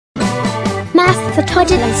Math for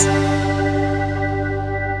toddlers.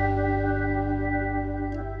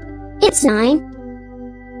 It's 9.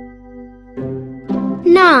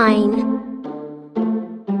 9.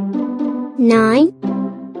 9.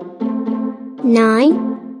 9.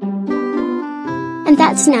 And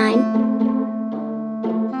that's 9.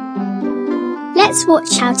 Let's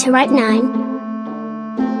watch how to write 9.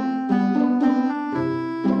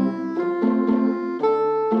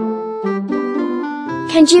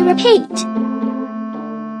 Can you repeat?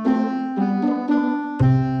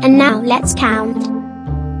 And now let's count.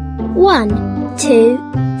 1, 2,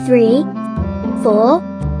 3, 4,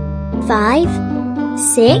 5,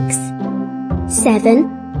 6,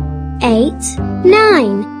 7, 8,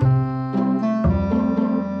 9.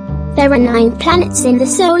 There are 9 planets in the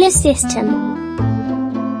solar system.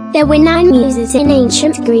 There were 9 muses in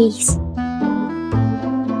ancient Greece.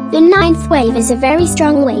 The 9th wave is a very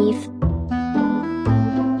strong wave.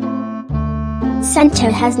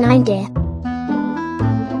 Santa has 9 deer.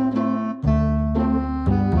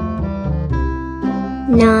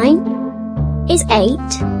 Nine is 8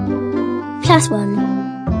 plus 1.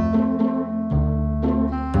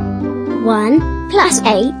 1 plus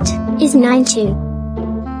 8 is 9 too.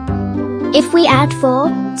 If we add 4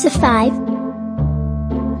 to 5,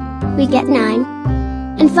 we get 9,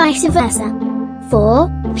 and vice versa. 4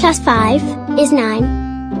 plus 5 is 9,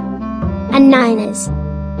 and 9 is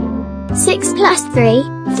 6 plus 3,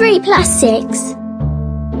 3 plus 6,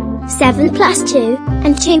 7 plus 2,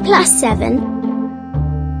 and 2 plus 7.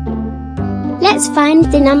 Let's find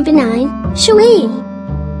the number 9, shall we?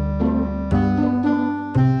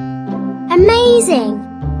 Amazing!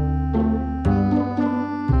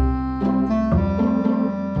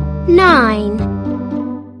 9.